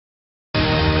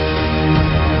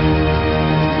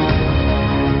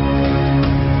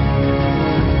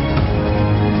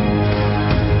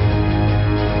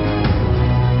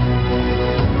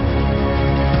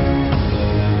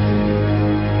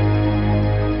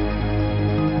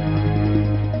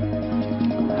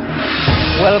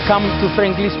Welcome to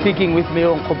Frankly Speaking with me,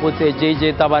 Nkgopotshe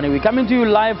JJ Tabane. We're coming to you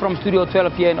live from Studio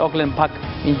 12 here in Auckland Park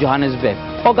in Johannesburg.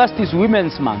 August is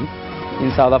Women's Month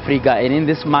in South Africa, and in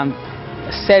this month,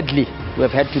 sadly, we have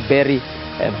had to bury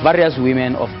various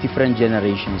women of different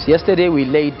generations. Yesterday, we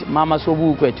laid Mama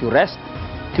Sobukwe to rest.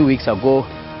 2 weeks ago,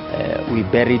 we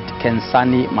buried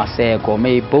Kensani Maseko.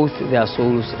 May both their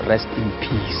souls rest in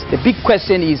peace. The big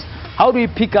question is, how do we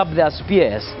pick up their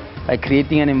spears by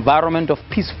creating an environment of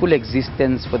peaceful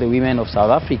existence for the women of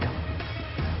South Africa?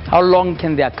 How long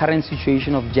can their current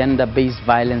situation of gender-based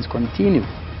violence continue?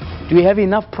 Do we have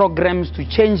enough programs to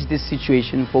change this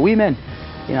situation for women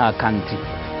in our country?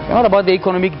 And what about the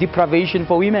economic deprivation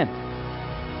for women?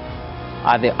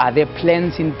 Are there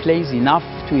plans in place enough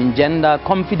to engender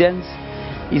confidence?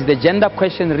 Is the gender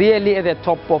question really at the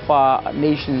top of our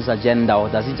nation's agenda, or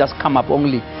does it just come up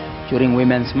only during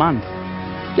Women's Month?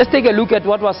 Let's take a look at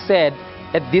what was said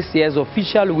at this year's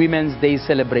official Women's Day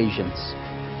celebrations.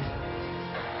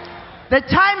 The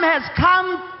time has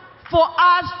come for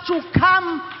us to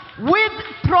come with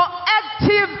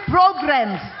proactive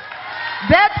programs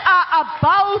that are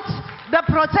about the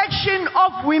protection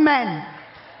of women,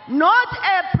 not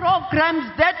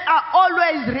programs that are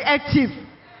always reactive.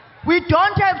 We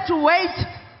don't have to wait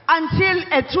until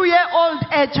a 2-year-old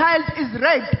child is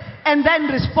raped and then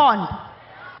respond.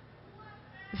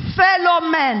 Fellow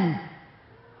men,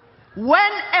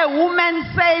 when a woman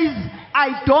says,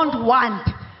 I don't want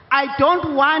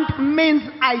means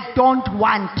I don't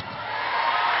want.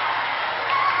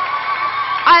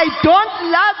 I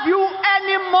don't love you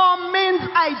anymore means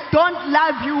I don't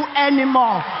love you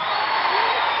anymore.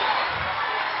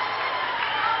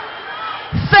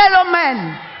 Fellow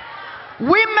men,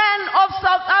 women of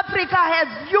South Africa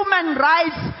have human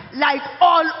rights like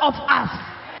all of us.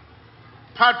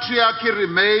 Patriarchy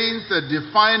remains a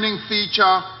defining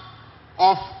feature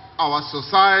of our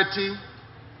society.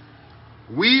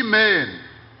 We men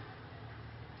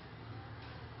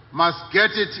must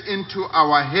get it into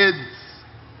our heads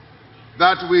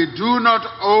that we do not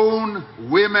own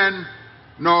women,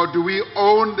 nor do we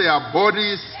own their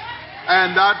bodies,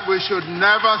 and that we should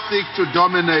never seek to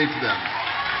dominate them.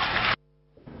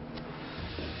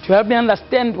 To help me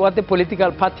understand what the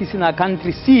political parties in our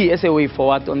country see as a way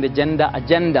forward on the gender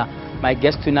agenda, my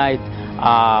guest tonight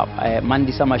are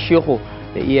Mandisa Mashego,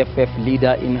 the EFF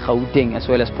leader in Gauteng, as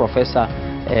well as Professor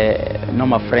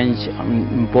Noma French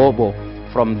Mbobo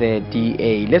from the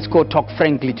DA. Let's go talk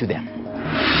frankly to them.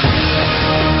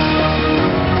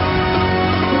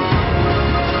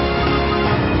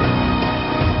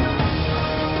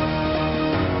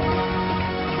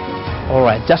 All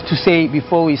right, just to say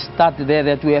before we start there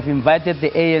that we have invited the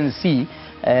ANC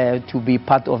to be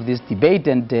part of this debate,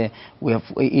 and we have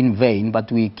in vain, but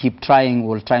we keep trying.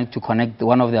 We're trying to connect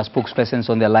one of their spokespersons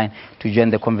on the line to join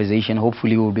the conversation.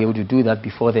 Hopefully we'll be able to do that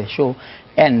before the show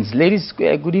ends. Ladies,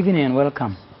 good evening and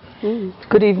welcome.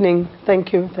 Good evening.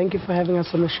 Thank you. Thank you for having us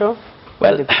on the show.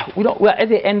 Well, we're at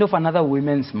the end of another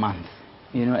Women's Month,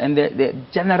 you know, and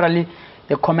generally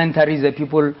the commentaries that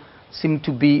people seem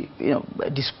to be,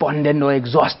 despondent or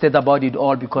exhausted about it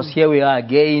all, because here we are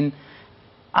again.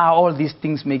 Are all these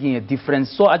things making a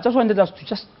difference? So I just wanted us to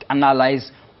just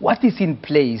analyze what is in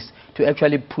place to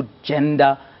actually put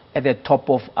gender at the top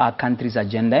of our country's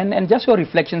agenda, and just your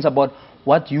reflections about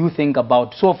what you think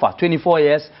about so far, 24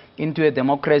 years into a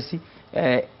democracy.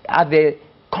 Are there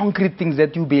concrete things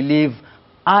that you believe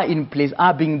are in place,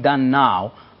 are being done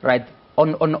now, right,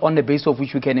 on the basis of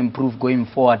which we can improve going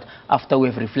forward after we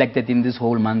have reflected in this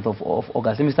whole month of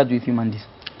August? Let me start with you, Mandis.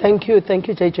 Thank you,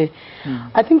 JJ.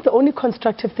 I think the only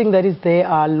constructive thing that is there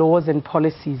are laws and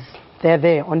policies. They're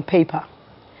there on paper,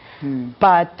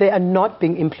 but they are not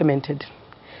being implemented.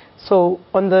 So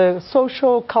on the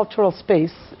social cultural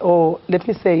space, or let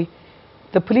me say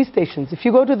the police stations, if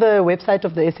you go to the website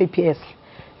of the SABC,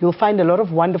 you'll find a lot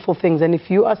of wonderful things. And if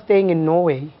you are staying in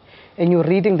Norway and you're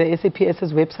reading the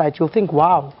SABC's website, you'll think,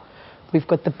 wow, we've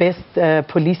got the best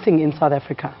policing in South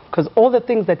Africa. Because all the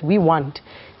things that we want,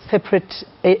 separate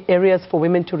areas for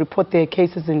women to report their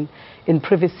cases in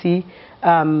privacy,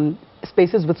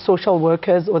 spaces with social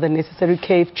workers or the necessary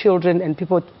care if children and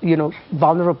people,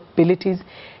 vulnerabilities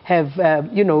have,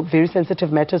 very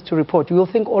sensitive matters to report. You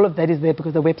will think all of that is there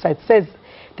because the website says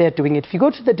they're doing it. If you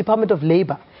go to the Department of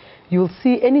Labor, you'll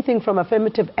see anything from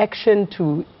affirmative action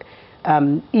to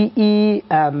EE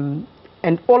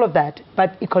and all of that.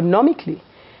 But economically,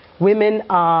 women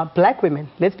are black women.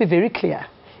 Let's be very clear.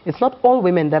 It's not all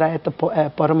women that are at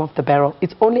the bottom of the barrel.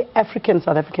 It's only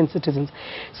South African citizens.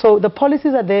 So the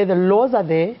policies are there, the laws are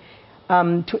there,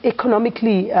 to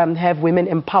economically have women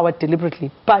empowered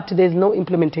deliberately, but there's no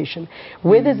implementation.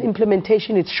 Where there's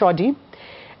implementation, it's shoddy.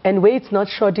 And where it's not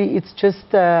shoddy, it's just,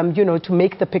 you know, to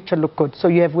make the picture look good. So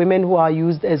you have women who are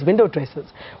used as window dressers,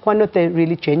 who are not there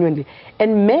really genuinely.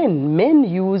 And men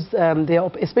use,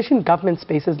 especially in government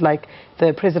spaces like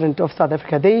the President of South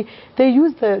Africa, they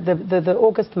use the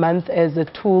August month as a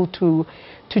tool to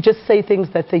just say things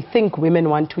that they think women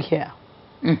want to hear.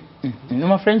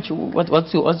 Noma French,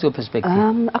 what's your perspective?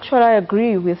 Actually, I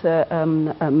agree with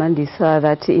Mandisa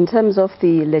that in terms of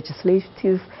the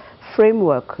legislative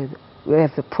framework, we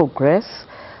have the progress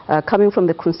coming from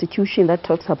the Constitution that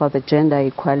talks about the gender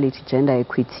equality, gender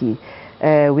equity,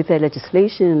 with the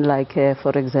legislation like,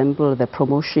 for example, the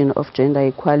promotion of gender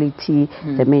equality,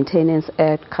 the Maintenance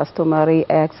Act, Customary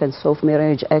Acts, and Soft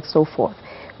Marriage Act, so forth.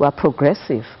 We are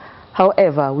progressive.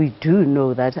 However, we do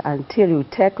know that until you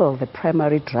tackle the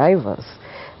primary drivers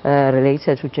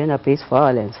related to gender-based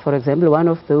violence, for example, one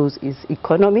of those is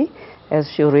economy. As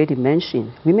she already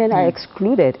mentioned, women are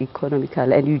excluded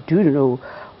economically, and you do know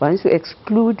once you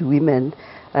exclude women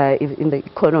in the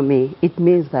economy, it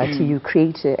means that you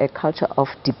create a culture of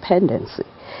dependency.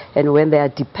 And when they are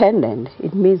dependent,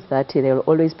 it means that they will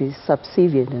always be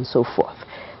subservient and so forth.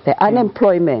 The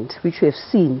unemployment, which we have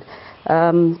seen,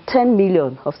 10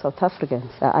 million of South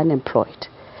Africans are unemployed.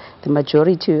 The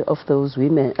majority of those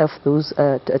women, of those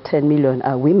 10 million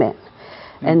are women.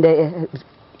 And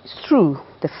it's true,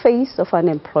 the face of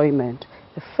unemployment,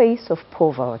 the face of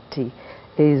poverty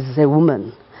is a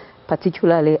woman,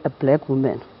 particularly a black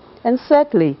woman. And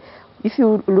sadly, if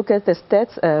you look at the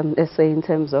stats, say in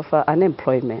terms of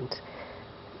unemployment,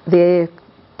 the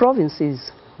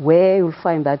provinces where you'll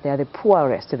find that they are the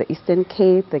poorest, the Eastern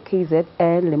Cape, the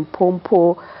KZN,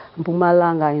 Limpopo,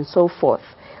 Mpumalanga, and so forth,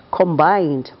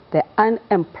 combined, the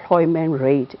unemployment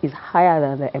rate is higher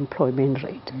than the employment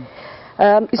rate.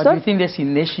 But do you think there's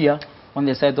inertia on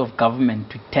the side of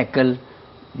government to tackle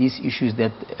these issues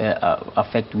that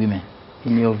affect women,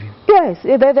 in your view? Yes,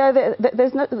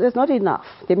 there's not enough.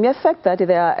 The mere fact that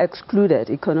they are excluded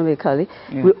economically,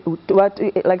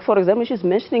 like for example, she's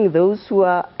mentioning those who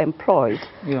are employed,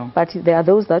 but there are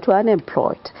those that are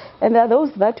unemployed. And there are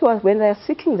those that are, when they are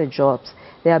seeking the jobs,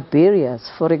 there are barriers.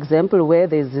 For example, where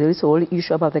there's this whole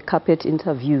issue about the carpet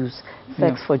interviews,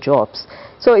 sex for jobs.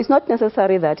 So it's not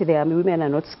necessary that women are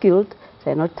not skilled,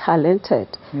 they're not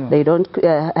talented, they don't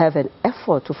have an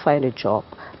effort to find a job.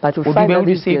 But to find would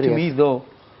you say to me, though,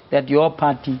 that your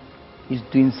party is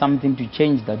doing something to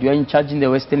change that? You are in charge in the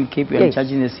Western Cape, you are in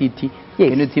charge in the city.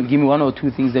 Can you give me one or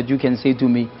two things that you can say to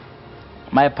me,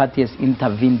 my party has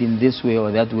intervened in this way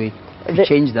or that way, to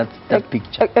change that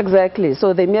picture? Exactly.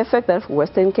 So the mere fact that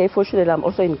Western Cape, fortunately I'm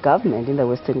also in government in the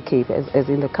Western Cape as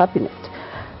in the cabinet.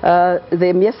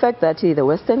 The mere fact that the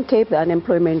Western Cape, the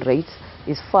unemployment rate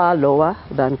is far lower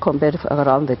than compared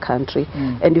around the country.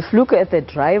 And if you look at the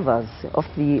drivers of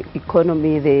the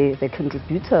economy, the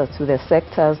contributors to the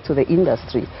sectors, to the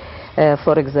industry,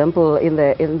 for example, in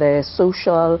the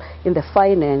social, in the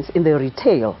finance, in the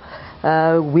retail,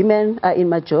 women are in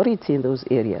majority in those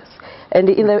areas. And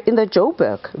in the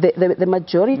Joburg, the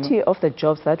majority of the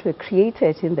jobs that were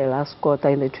created in the last quarter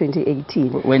in the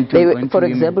 2018,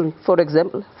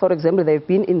 for example, they've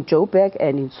been in Joburg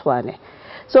and in Tshwane.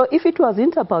 So if it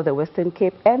wasn't about the Western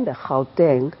Cape and the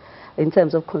Gauteng in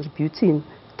terms of contributing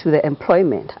to the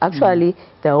employment, actually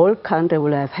the whole country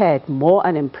will have had more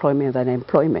unemployment than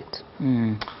employment.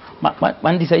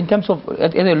 Mandisa, in terms of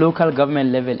at the local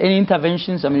government level, any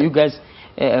interventions? I mean, you guys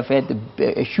have had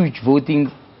a huge voting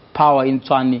power in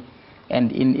Tshwane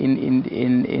and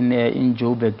in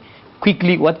Joburg.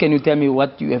 Quickly, what can you tell me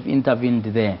what you have intervened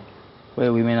there,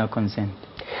 where women are concerned?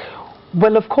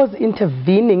 Well, of course,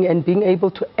 intervening and being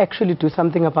able to actually do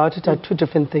something about it are two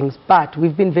different things. But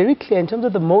we've been very clear in terms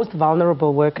of the most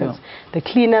vulnerable workers, the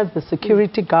cleaners, the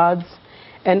security guards,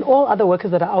 and all other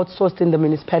workers that are outsourced in the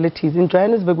municipalities. In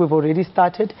Johannesburg, we've already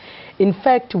started. In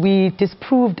fact, we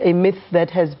disproved a myth that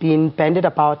has been bandied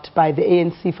about by the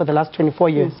ANC for the last 24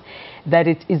 years, that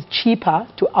it is cheaper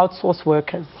to outsource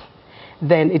workers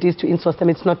than it is to insource them.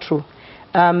 It's not true.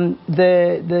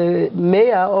 The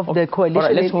mayor of the coalition... All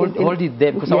right, let's hold it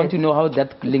there, because I want to know how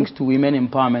that links to women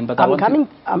empowerment. But I'm coming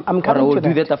to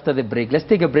do that after the break. Let's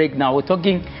take a break now. We're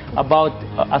talking about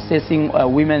assessing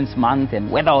Women's Month and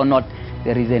whether or not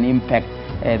there is an impact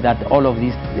that all of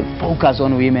this focus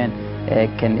on women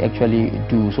can actually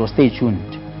do. So stay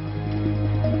tuned.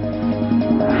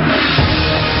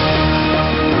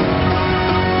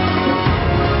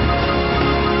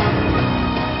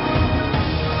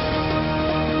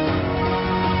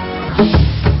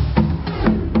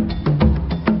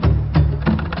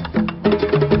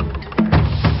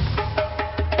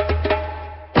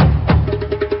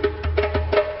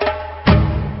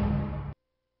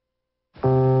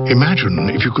 Imagine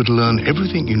if you could learn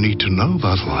everything you need to know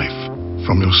about life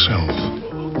from yourself.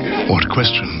 What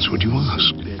questions would you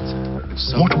ask?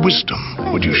 What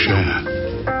wisdom would you share?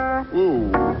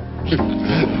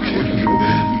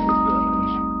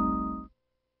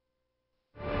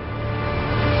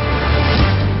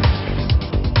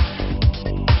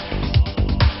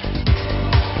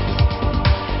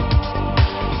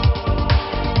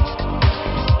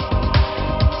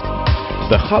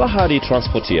 The Kalahari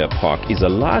Transportier Park is a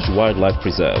large wildlife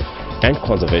preserve and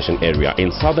conservation area in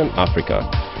southern Africa.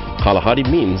 Kalahari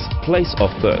means place of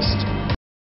first.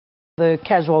 The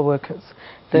casual workers,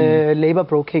 the labor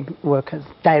broking workers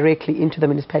directly into the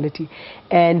municipality.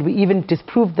 And we even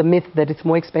disproved the myth that it's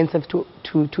more expensive to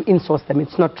insource them.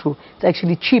 It's not true. It's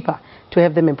actually cheaper to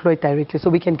have them employed directly, so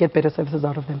we can get better services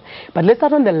out of them. But let's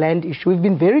start on the land issue. We've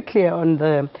been very clear on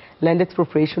the land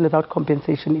expropriation without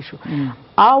compensation issue.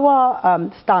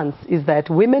 Our stance is that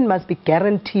women must be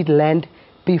guaranteed land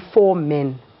before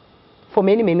men, for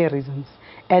many, many reasons.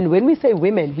 And when we say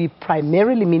women, we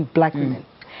primarily mean black women.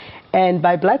 And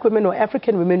by black women or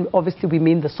African women, obviously we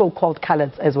mean the so-called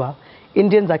coloreds as well.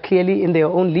 Indians are clearly in their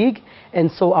own league,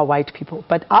 and so are white people.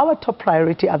 But our top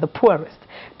priority are the poorest,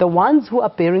 the ones who are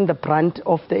bearing the brunt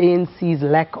of the ANC's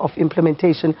lack of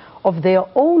implementation of their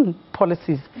own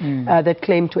policies that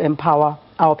claim to empower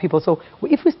our people. So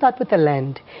if we start with the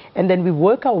land, and then we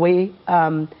work our way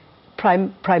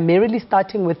primarily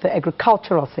starting with the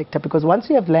agricultural sector, because once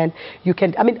you have land, you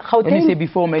can, I mean, how when you say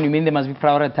before men, you mean they must be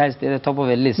prioritized at the top of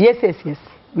a list? Yes, yes, yes.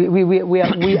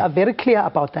 We are very clear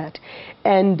about that.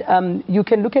 And you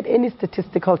can look at any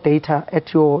statistical data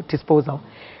at your disposal.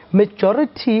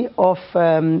 Majority of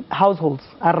households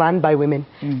are run by women,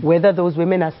 whether those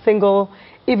women are single,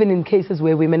 even in cases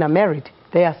where women are married,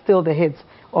 they are still the heads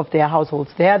of their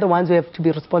households. They are the ones who have to be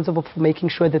responsible for making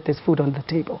sure that there's food on the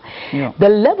table. Yeah. The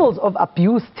levels of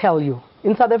abuse tell you.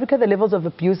 In South Africa, the levels of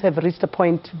abuse have reached a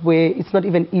point where it's not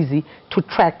even easy to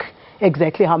track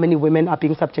exactly how many women are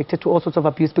being subjected to all sorts of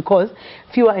abuse, because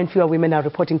fewer and fewer women are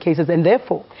reporting cases, and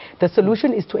therefore the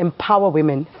solution is to empower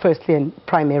women firstly and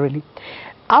primarily.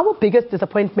 Our biggest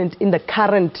disappointment in the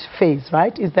current phase,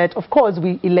 right, is that, of course,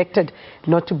 we elected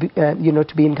not to be,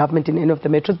 to be in government in any of the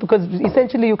metros, because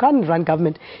essentially you can't run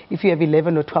government if you have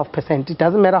 11 or 12%. It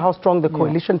doesn't matter how strong the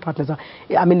coalition partners are.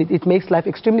 I mean, it makes life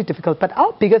extremely difficult. But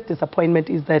our biggest disappointment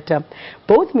is that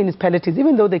both municipalities,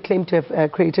 even though they claim to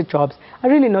have created jobs, are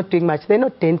really not doing much. They're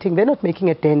not denting. They're not making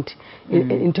a dent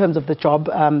in terms of the job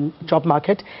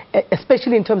market,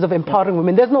 especially in terms of empowering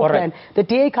women. There's no plan. The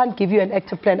DA can't give you an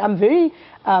active plan. I'm very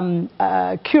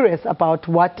curious about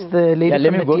what the lady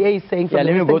from the DA is saying. Let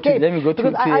me go to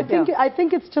I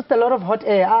think it's just a lot of hot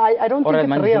air. I don't think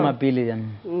it's real.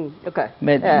 Okay.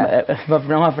 But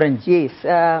my friends, yes.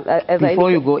 Before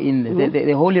you go in,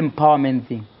 the whole empowerment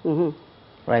thing,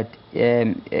 right?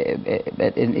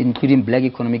 Including black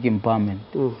economic empowerment,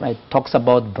 right? Talks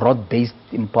about broad-based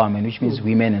empowerment, which means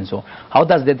women and so on. How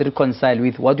does that reconcile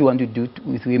with what you want to do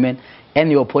with women and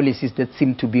your policies that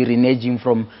seem to be reneging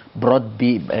from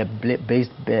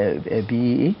broad-based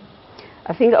BEE?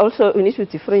 I think also we need to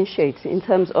differentiate in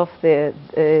terms of the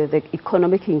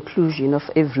economic inclusion of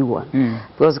everyone.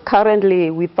 Because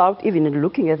currently, without even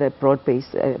looking at the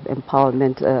broad-based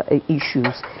empowerment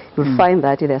issues, you'll find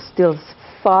that there are still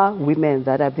far women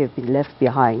that have been left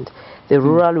behind. The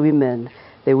rural women,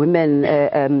 the women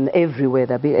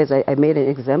everywhere. As I made an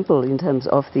example in terms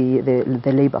of the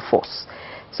labor force.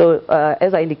 So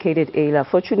as I indicated earlier,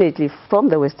 fortunately from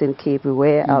the Western Cape, we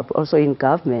were also in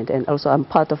government, and also I'm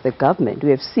part of the government. We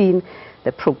have seen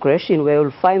the progression where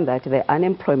we'll find that the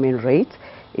unemployment rate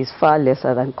is far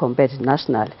lesser than compared to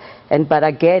national. But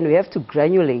again, we have to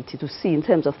granulate to see in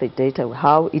terms of the data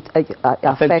how it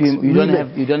affects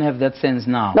women. You don't have that sense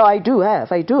now? No, I do have.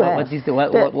 How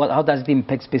does it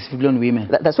impact specifically on women?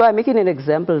 That's why I'm making an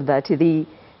example that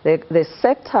the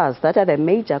sectors that are the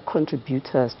major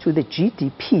contributors to the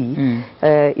GDP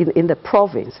in the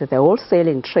province, the wholesale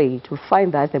and trade, will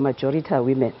find that the majority are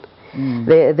women.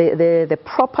 The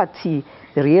property,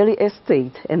 the real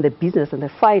estate, and the business and the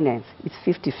finance, it's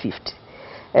 50-50.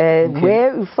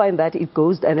 Where you find that it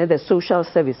goes, and then the social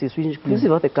services, which is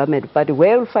inclusive of the government, but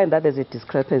where you find that there's a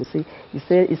discrepancy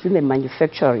is in the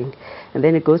manufacturing, and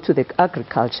then it goes to the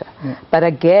agriculture. But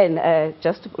again,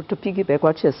 just to piggyback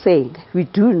what you're saying, we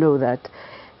do know that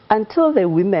until the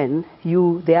women,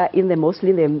 they are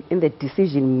mostly in the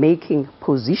decision-making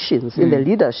positions, in the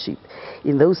leadership,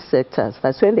 in those sectors.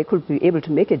 That's when they could be able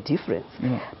to make a difference.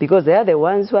 Because they are the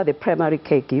ones who are the primary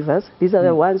caregivers. These are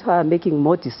the ones who are making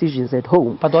more decisions at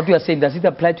home. But what you are saying, does it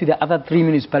apply to the other 3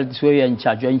 municipalities where you are in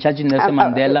charge? You are in charge in Nelson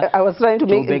Mandela. I was trying to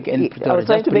make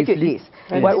it.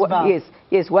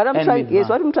 Yes. What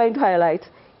I'm trying to highlight,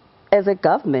 as a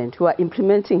government, who are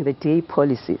implementing the DA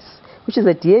policies, which is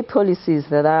the DA policies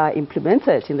that are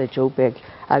implemented in the Joburg,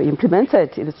 are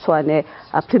implemented in Tshwane,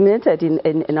 are implemented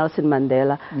in Nelson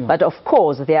Mandela. But of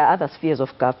course, there are other spheres of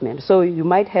government. So you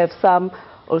might have some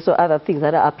also other things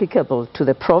that are applicable to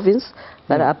the province,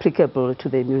 that are applicable to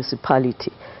the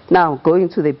municipality. Now, going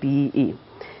to the BEE.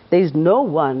 There is no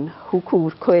one who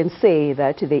could go and say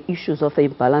that the issues of the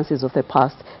imbalances of the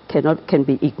past can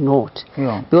be ignored.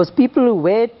 Because people who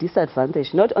were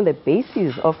disadvantaged, not on the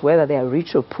basis of whether they are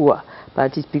rich or poor,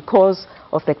 but it's because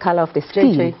of the color of the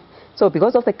skin. So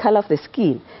because of the color of the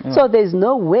skin. So there's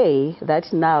no way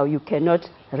that now you cannot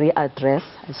readdress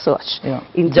as such.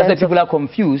 Just that people are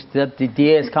confused that the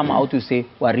DA has come out to say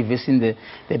we're reversing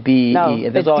the BEE. Now, the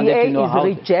DA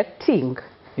is rejecting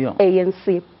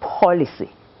ANC policy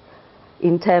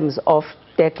in terms of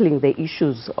tackling the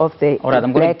issues of the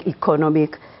black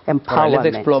economic empowerment.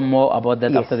 Let's explore more about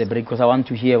that after the break, because I want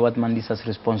to hear what Mandisa's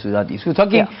response to that is. We're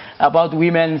talking about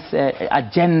women's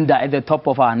agenda at the top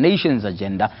of our nation's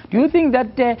agenda. Do you think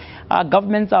that our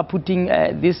governments are putting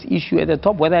this issue at the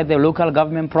top, whether at the local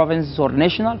government, provinces or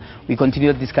national? We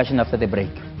continue the discussion after the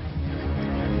break.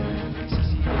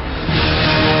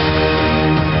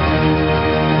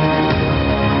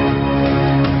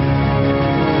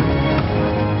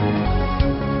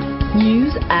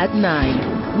 News at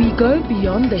 9. We go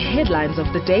beyond the headlines of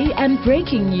the day and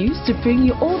breaking news to bring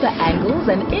you all the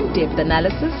angles and in-depth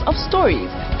analysis of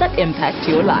stories that impact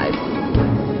your life.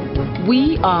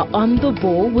 We are on the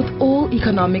ball with all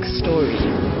economic stories.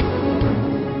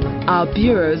 Our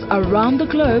bureaus around the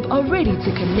globe are ready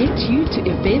to connect you to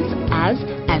events as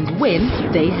and when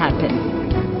they happen.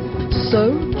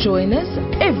 So join us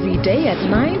every day at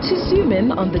 9 to zoom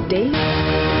in on the day.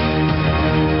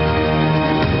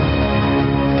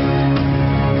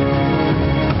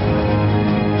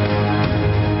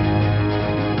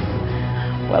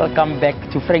 Welcome back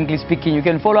to Frankly Speaking. You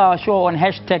can follow our show on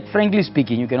hashtag Frankly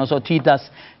Speaking. You can also tweet us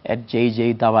at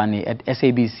JJ Tabane at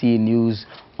SABC News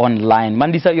Online.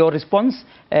 Mandisa, your response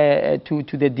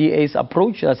to the DA's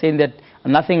approach, saying that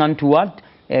nothing untoward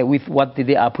with what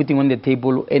they are putting on the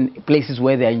table in places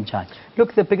where they are in charge.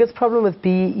 Look, the biggest problem with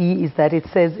BEE is that it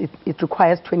says it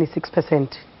requires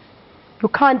 26%. You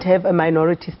can't have a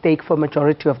minority stake for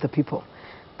majority of the people.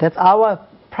 That's our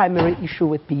primary issue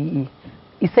with BEE.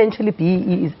 Essentially,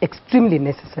 BEE is extremely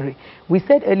necessary. We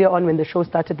said earlier on when the show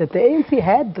started that the ANC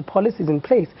had the policies in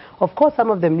place. Of course, some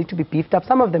of them need to be beefed up.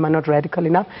 Some of them are not radical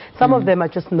enough. Some of them are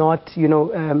just not,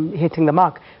 hitting the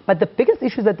mark. But the biggest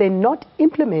issue is that they're not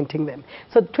implementing them.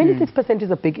 So 26%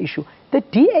 is a big issue. The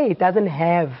DA doesn't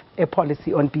have a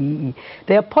policy on BEE.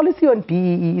 Their policy on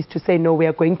BEE is to say, no, we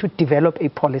are going to develop a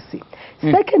policy.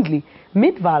 Secondly,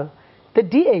 Midvaal, the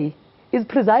DA, is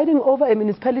presiding over a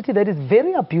municipality that is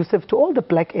very abusive to all the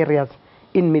black areas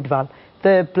in Midvaal.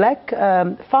 The black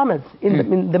farmers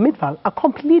in the Midvaal are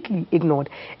completely ignored.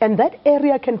 And that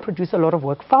area can produce a lot of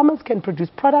work. Farmers can produce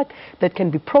product that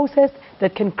can be processed,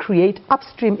 that can create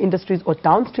upstream industries or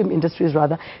downstream industries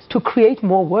rather, to create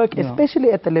more work, especially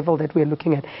at the level that we're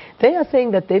looking at. They are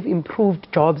saying that they've improved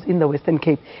jobs in the Western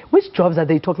Cape. Which jobs are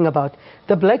they talking about?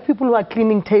 The black people who are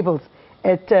cleaning tables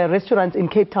at restaurants in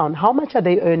Cape Town, how much are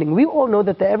they earning? We all know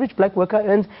that the average black worker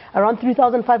earns around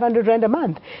 3,500 Rand a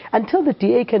month. Until the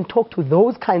DA can talk to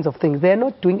those kinds of things, they're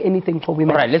not doing anything for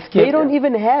women. They don't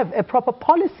even have a proper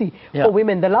policy for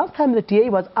women. The last time the DA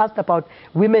was asked about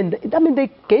women, I mean,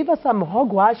 they gave us some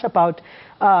hogwash about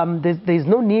there's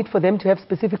no need for them to have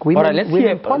specific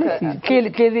women policies.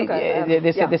 Clearly,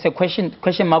 there's a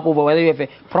question mark over whether you have a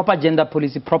proper gender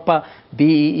policy, proper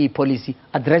BEE policy.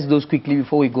 Address those quickly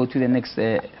before we go to the next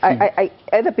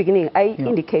at the beginning, I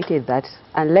indicated that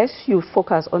unless you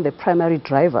focus on the primary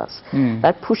drivers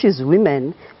that pushes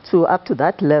women to up to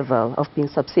that level of being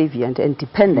subservient and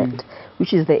dependent,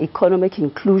 which is the economic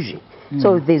inclusion.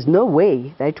 So there's no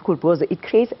way that it could, because it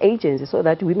creates agencies so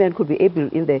that women could be able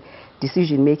in the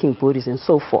decision-making bodies and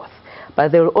so forth.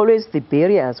 But there are always the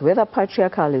barriers, whether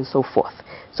patriarchal and so forth.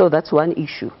 So that's one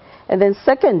issue. And then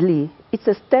secondly, it's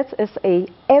a Stats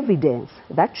SA evidence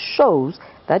that shows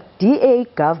that DA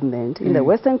government in the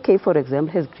Western Cape, for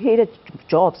example, has created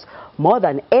jobs more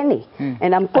than any.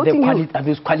 And I'm quoting you. Are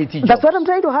those quality jobs? That's what I'm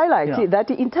trying to highlight, that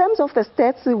in terms of the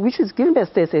stats which is given by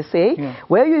Stats SA,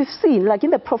 where you've seen, like in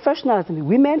the professionals,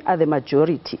 women are the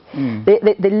majority.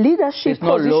 The leadership There's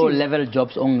no positions, low-level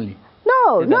jobs only.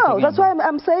 No, that's why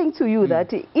I'm saying to you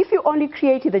that if you only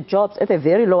create the jobs at a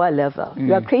very lower level,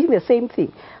 you are creating the same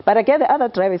thing. But again, the other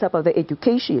driver is about the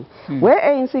education. Where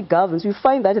ANC governs, you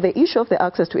find that the issue of the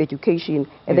access to education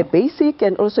and the basic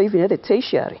and also even the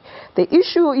tertiary. The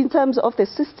issue in terms of the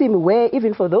system where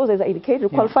even for those that are indicated to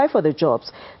qualify for the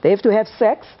jobs, they have to have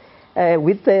sex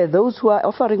with those who are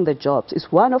offering the jobs.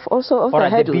 It's one of also of the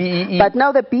hurdles. But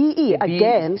now the BE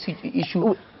again...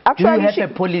 issue. Actually, do you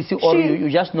have a policy, or you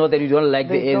just know that you don't like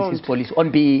the ANC's policy on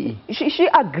BEE? She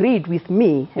agreed with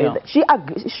me.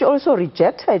 She also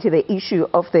rejected the issue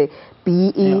of the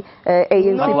BE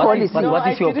ANC policy. What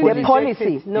is your policy? The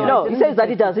policy. No, it says that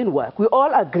it doesn't work. We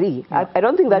all agree. I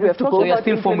don't think that we have to go. So you are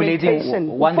still formulating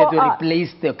one that will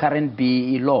replace the current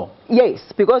BEE law? Yes,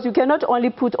 because you cannot only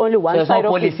put only one side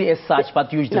of it. There's no policy as such,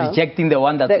 but you're rejecting the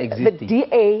one that's existing. The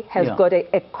DA has got an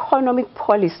economic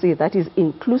policy that is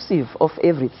inclusive of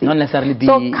everything. Not necessarily BEE.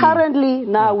 So currently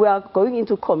now we are going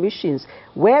into commissions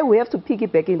where we have to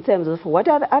piggyback in terms of what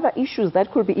are the other issues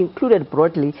that could be included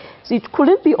broadly. So it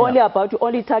couldn't be only about to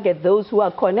only target those who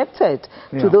are connected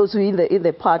to those who in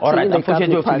the party. All right,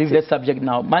 unfortunately we have to leave that subject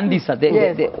now.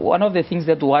 Mandisa, one of the things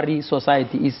that worry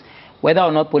society is whether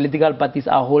or not political parties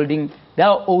are holding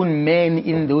their own men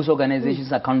in those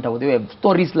organizations accountable. There were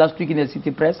stories last week in the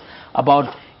city press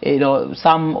about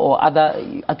some or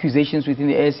other accusations within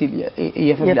the EFF,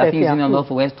 I think it's in the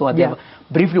Northwest or whatever.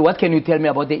 Briefly, what can you tell me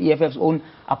about the EFF's own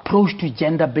approach to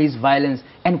gender-based violence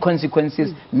and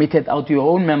consequences meted out to your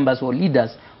own members or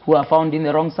leaders who are found in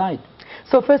the wrong side?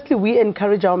 So firstly, we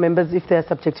encourage our members, if they are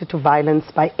subjected to violence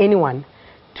by anyone,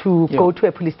 to go to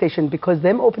a police station, because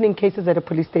them opening cases at a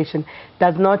police station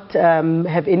does not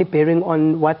have any bearing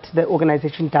on what the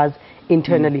organization does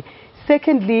internally.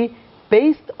 Secondly,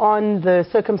 based on the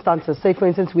circumstances, say for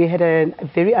instance we had a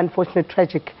very unfortunate,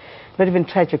 tragic, not even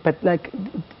tragic, but like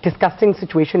disgusting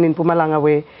situation in Mpumalanga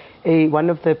where one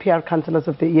of the PR councillors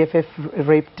of the EFF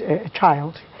raped a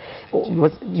child,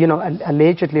 was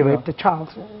allegedly raped a child.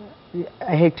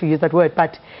 I hate to use that word,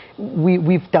 but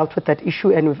we've dealt with that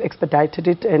issue and we've expedited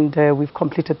it and we've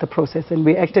completed the process and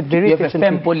we acted very efficiently. You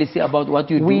have a firm policy about what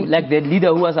you do, like the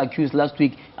leader who was accused last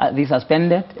week, they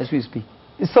suspended as we speak?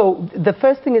 So the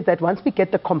first thing is that once we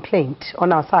get the complaint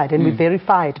on our side and we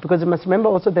verify it, because you must remember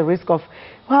also the risk of,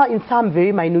 well, in some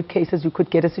very minute cases you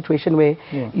could get a situation where,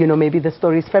 maybe the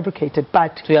story is fabricated.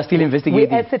 But so you are still investigating?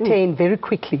 We ascertain very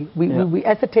quickly. We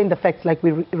ascertain the facts, like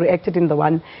we reacted in the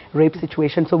one rape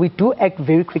situation. So we do act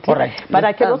very quickly. But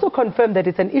I can also confirm that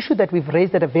it's an issue that we've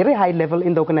raised at a very high level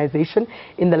in the organization.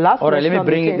 In the last let me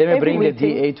bring the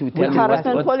DA to tell me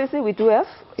harassment policy we do have.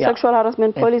 Sexual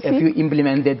harassment policy. Have you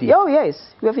implemented it? Oh yes,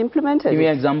 we have implemented it. Give me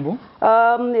an example.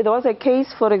 There was a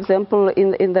case, for example,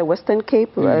 in the Western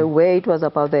Cape where it was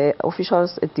about the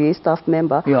officials, a DA staff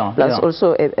member, plus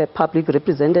also a public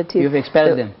representative. You've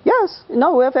expelled them? Yes.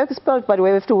 No, we have expelled, but we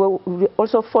have to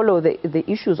also follow the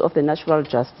issues of the natural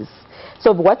justice.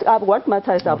 So what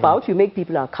matters about, you make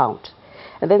people account.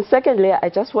 And then secondly, I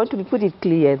just want to put it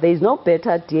clear, there is no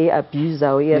better DA abuser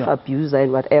or EF abuser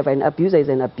and whatever. An abuser is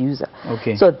an abuser.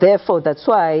 So therefore, that's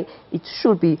why it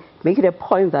should be making a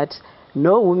point that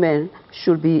no woman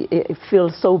should be feel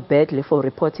so badly for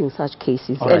reporting such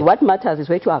cases. And what matters is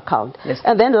where to account.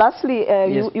 And then lastly,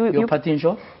 your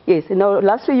potential? Yes.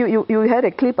 Lastly, you had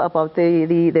a clip about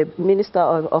the Minister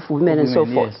of Women and so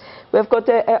forth. We've got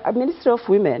a Minister of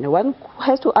Women. One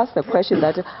has to ask the question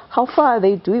that how far are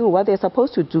they doing what they're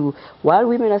supposed to do while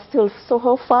women are still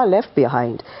so far left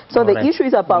behind? So the issue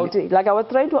is about, like I was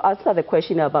trying to answer the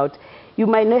question about, you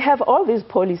might have all these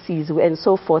policies and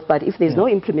so forth, but if there's no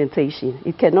implementation,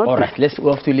 it cannot be.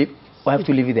 We have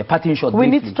to leave it there. Parting short. We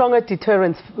need stronger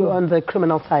deterrence on the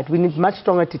criminal side. We need much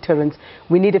stronger deterrence.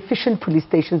 We need efficient police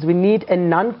stations. We need a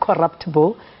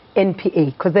non-corruptible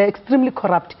NPA, because they're extremely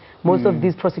corrupt, most of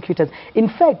these prosecutors. In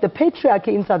fact, the patriarchy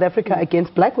in South Africa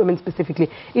against black women specifically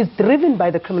is driven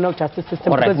by the criminal justice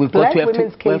system. All right, we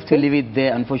have to leave it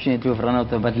there. Unfortunately, we've run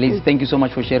out of, but ladies, thank you so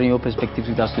much for sharing your perspectives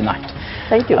with us tonight.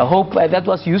 Thank you. I hope that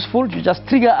was useful to just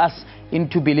trigger us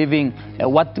into believing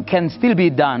what can still be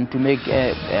done to make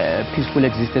a peaceful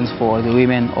existence for the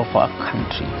women of our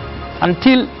country.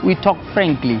 Until we talk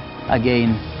frankly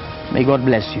again, may God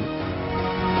bless you.